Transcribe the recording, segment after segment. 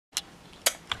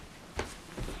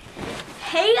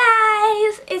Hey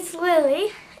guys, it's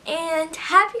Lily and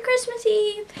happy Christmas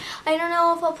Eve. I don't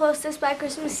know if I'll post this by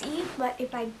Christmas Eve, but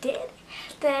if I did,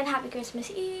 then happy Christmas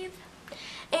Eve.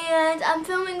 And I'm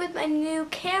filming with my new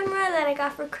camera that I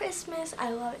got for Christmas. I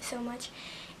love it so much.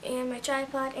 And my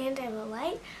tripod, and I have a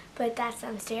light, but that's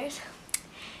downstairs.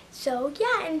 So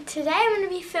yeah, and today I'm going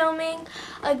to be filming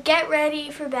a get ready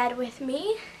for bed with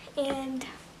me. And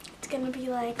it's going to be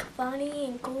like funny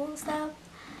and cool and stuff.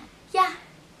 Yeah.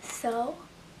 So,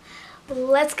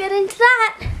 let's get into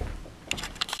that.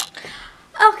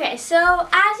 Okay, so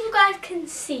as you guys can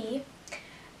see,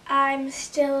 I'm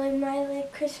still in my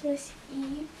like Christmas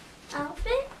Eve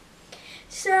outfit.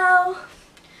 So,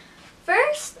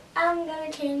 first I'm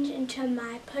gonna change into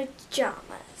my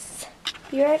pajamas.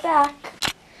 Be right back.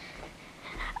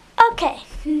 Okay,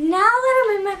 now that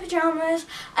I'm in my pajamas,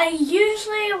 I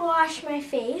usually wash my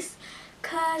face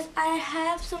because I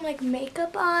have some like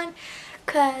makeup on.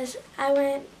 Because I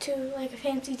went to like a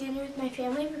fancy dinner with my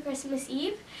family for Christmas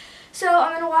Eve. So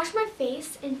I'm going to wash my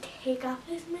face and take off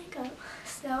this makeup.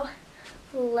 So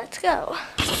let's go.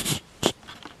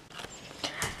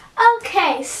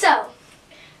 Okay, so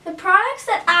the products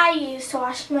that I use to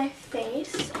wash my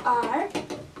face are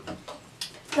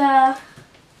the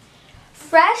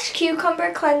Fresh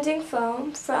Cucumber Cleansing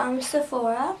Foam from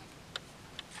Sephora.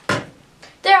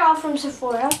 They're all from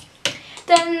Sephora.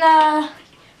 Then the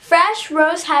Fresh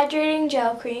Rose Hydrating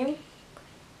Gel Cream.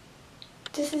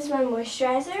 This is my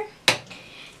moisturizer.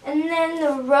 And then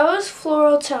the Rose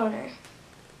Floral Toner.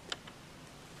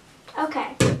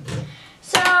 Okay.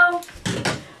 So,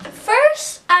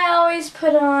 first I always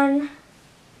put on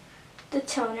the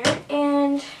toner.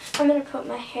 And I'm going to put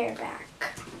my hair back.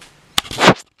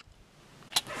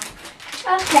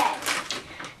 Okay.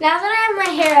 Now that I have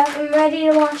my hair up, I'm ready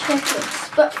to wash my face.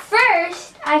 But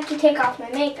first, I have to take off my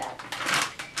makeup.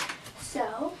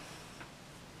 So,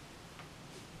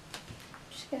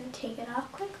 I'm just going to take it off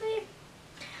quickly.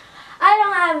 I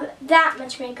don't have that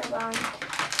much makeup on,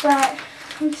 but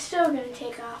I'm still going to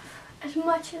take off as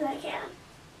much as I can.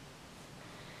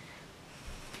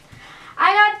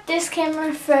 I got this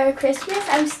camera for Christmas.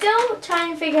 I'm still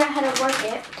trying to figure out how to work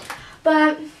it,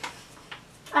 but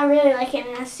I really like it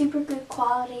and it has super good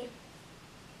quality.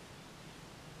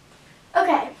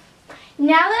 Okay.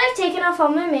 Now that I've taken off all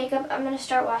my makeup, I'm going to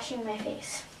start washing my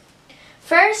face.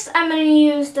 First, I'm going to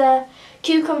use the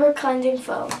Cucumber Cleansing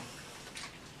Foam.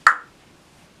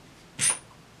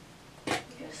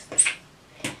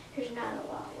 There's not a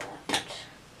lot left.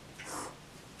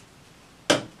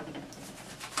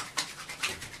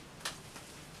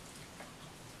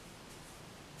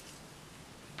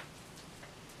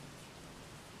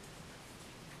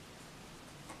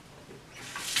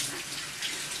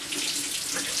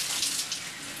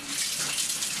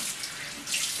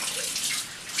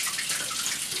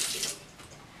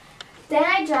 Then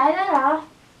I dry that off.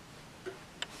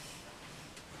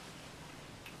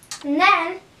 And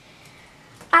then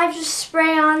I just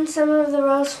spray on some of the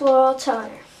Rose Floral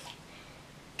Toner.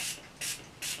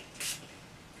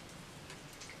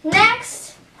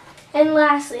 Next, and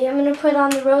lastly, I'm going to put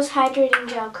on the Rose Hydrating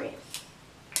Gel Cream.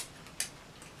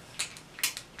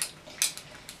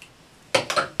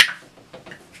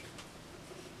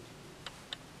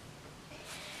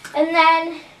 And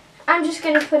then I'm just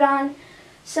going to put on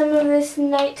some of this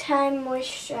nighttime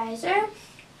moisturizer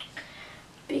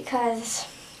because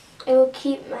it will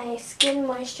keep my skin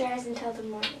moisturized until the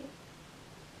morning.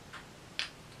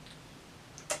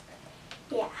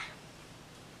 Yeah.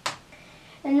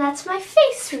 And that's my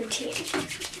face routine.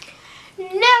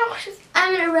 Now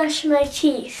I'm going to brush my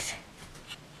teeth.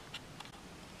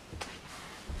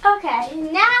 Okay,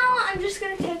 now I'm just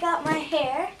going to take out my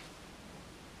hair.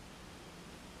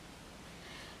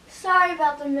 Sorry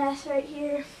about the mess right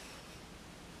here.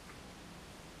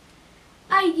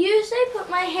 I usually put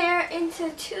my hair into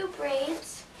 2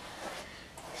 braids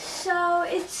so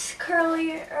it's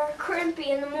curly or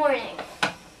crimpy in the morning.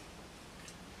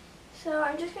 So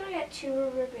I'm just going to get 2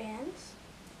 rubber bands.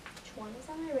 One is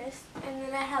on my wrist, and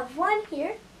then I have one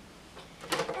here.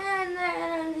 And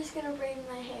then I'm just going to braid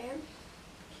my hair.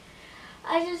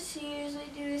 I just usually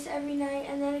do this every night,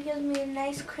 and then it gives me a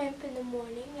nice crimp in the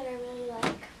morning that I really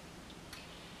like.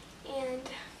 And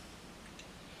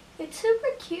it's super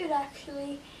cute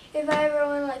actually if I ever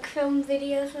want to like film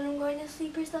videos when I'm going to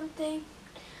sleep or something.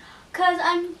 Because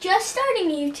I'm just starting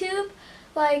YouTube.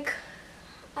 Like,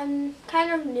 I'm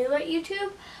kind of new at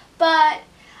YouTube. But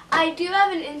I do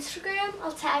have an Instagram.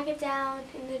 I'll tag it down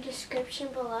in the description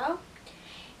below.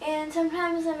 And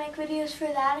sometimes I make videos for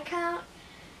that account.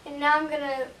 And now I'm going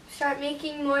to start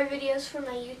making more videos for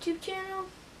my YouTube channel,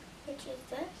 which is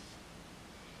this.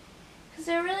 because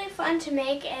they're really fun to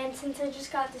make, and since I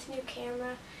just got this new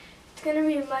camera, it's going to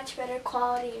be much better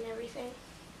quality and everything.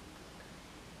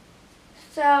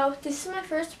 So this is my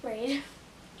first braid.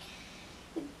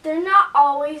 They're not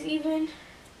always even,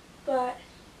 but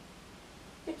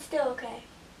it's still okay.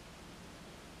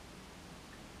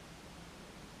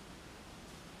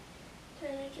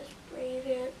 Then I just braid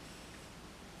it.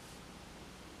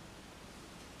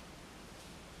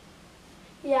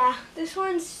 Yeah, this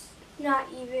one's not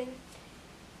even,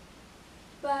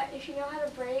 but if you know how to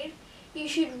braid, you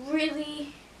should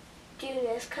really do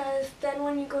this, because then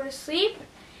when you go to sleep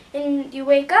and you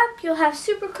wake up, you'll have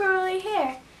super curly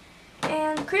hair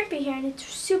and crimpy hair, and it's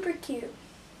super cute.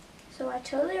 So I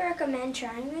totally recommend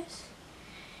trying this.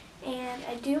 And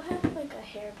I do have like a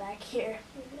hair back here.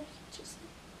 Maybe I can just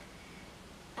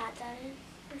add that in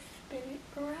or spin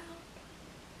it around.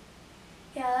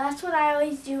 Yeah, that's what I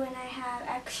always do when I have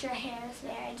extra hairs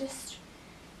there. I just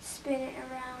spin it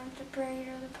around the braid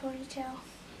or the ponytail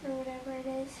or whatever it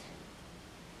is.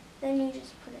 Then you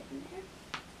just put it in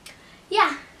there.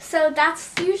 Yeah, so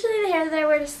that's usually the hair that I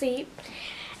wear to sleep.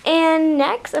 And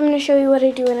next, I'm going to show you what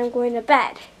I do when I'm going to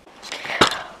bed.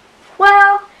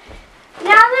 Well,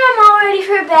 now that I'm all ready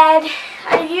for bed,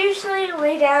 I usually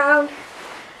lay down,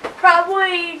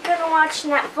 probably going to watch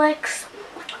Netflix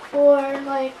or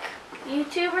like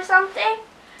YouTube or something.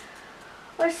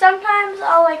 Or sometimes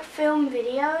I'll like film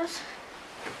videos.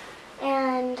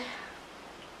 And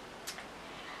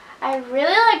I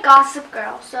really like Gossip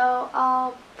Girl, so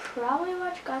I'll probably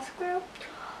watch Gossip Girl.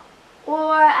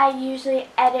 Or I usually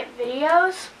edit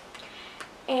videos,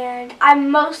 and I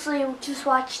mostly just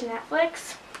watch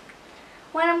Netflix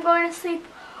when I'm going to sleep.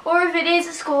 Or if it is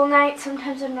a school night,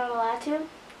 sometimes I'm not allowed to.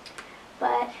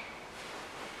 But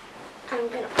I'm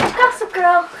going to watch Gossip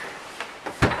Girl.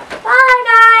 Bye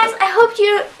guys! I hope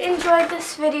you enjoyed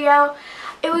this video.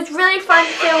 It was really fun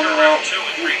filming it. 2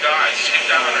 and 3 guys skip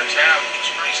down on our tab, which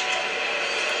is crazy.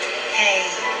 Hey.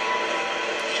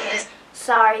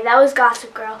 Sorry, that was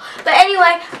Gossip Girl. But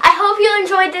anyway, I hope you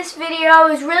enjoyed this video.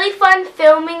 It was really fun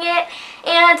filming it.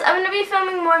 And I'm going to be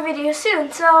filming more videos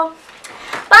soon. So,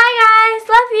 bye guys.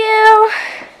 Love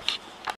you.